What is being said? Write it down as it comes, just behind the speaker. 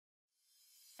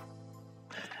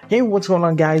Hey, what's going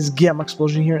on, guys? Gamma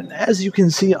Explosion here, and as you can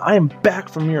see, I am back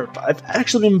from Europe. I've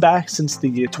actually been back since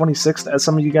the 26th, as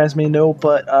some of you guys may know,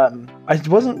 but I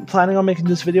wasn't planning on making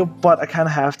this video, but I kind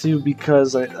of have to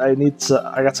because I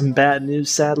got some bad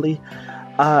news, sadly.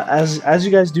 As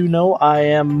you guys do know, I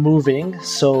am moving,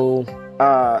 so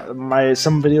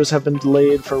some videos have been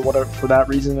delayed for that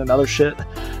reason and other shit.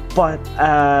 But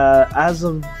as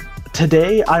of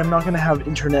today, I'm not gonna have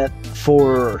internet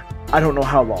for I don't know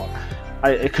how long.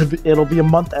 It'll be a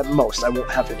month at most. I won't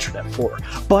have internet for.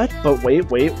 But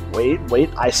wait.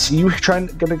 I see you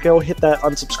gonna go hit that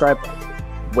unsubscribe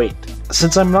button. Wait.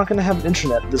 Since I'm not gonna have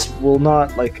internet, this will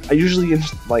not, like, I usually,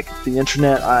 like, the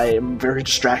internet, I am very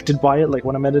distracted by it, like,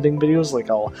 when I'm editing videos, like,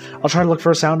 I'll try to look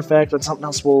for a sound effect, and something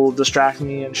else will distract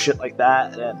me, and shit like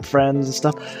that, and friends and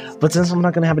stuff, but since I'm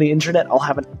not gonna have any internet, I'll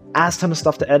have an ass ton of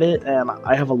stuff to edit, and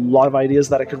I have a lot of ideas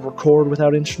that I could record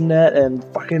without internet, and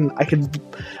I could,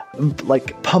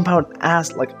 like, pump out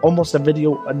almost a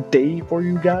video a day for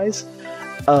you guys,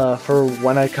 for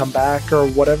when I come back, or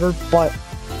whatever, but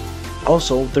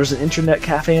also, there's an internet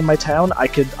cafe in my town. I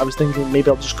was thinking maybe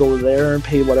I'll just go there and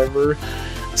pay whatever,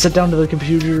 sit down to the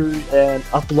computer and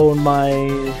upload my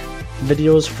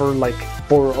videos for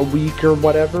a week or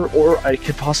whatever, or I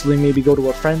could possibly maybe go to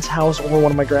a friend's house or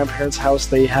one of my grandparents' house.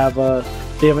 They have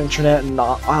internet, and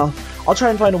I'll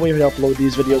try and find a way to upload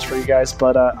these videos for you guys,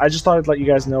 but I just thought I'd let you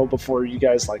guys know before you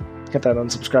guys hit that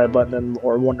unsubscribe button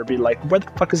or wonder, be like, where the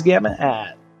fuck is Gamma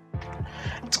at?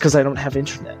 It's because I don't have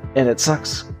internet, and it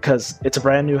sucks because it's a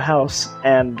brand new house,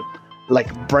 and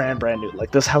brand new.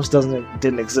 Like, this house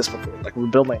didn't exist before. Like, we're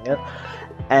building it,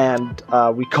 and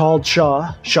we called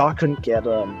Shaw. Shaw couldn't get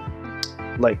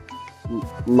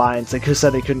lines. They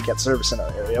said they couldn't get service in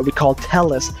our area. We called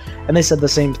TELUS, and they said the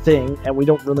same thing. And we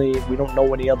don't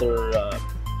know any other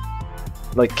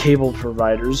cable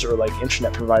providers or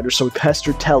internet providers. So we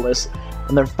pestered TELUS.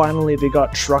 And then finally they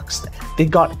got trucks. They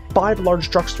got 5 large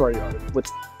trucks to our yard with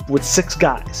 6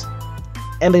 guys.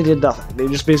 And they did nothing. They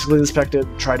just basically inspected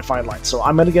and tried to find lines. So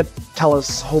I'm gonna get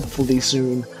TELUS hopefully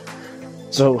soon.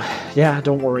 So yeah,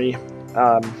 don't worry.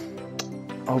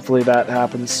 Hopefully that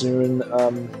happens soon.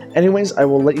 Anyways, I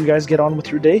will let you guys get on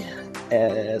with your day.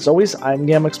 As always, I'm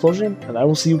Gamma Explosion, and I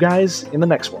will see you guys in the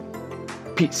next one.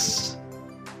 Peace.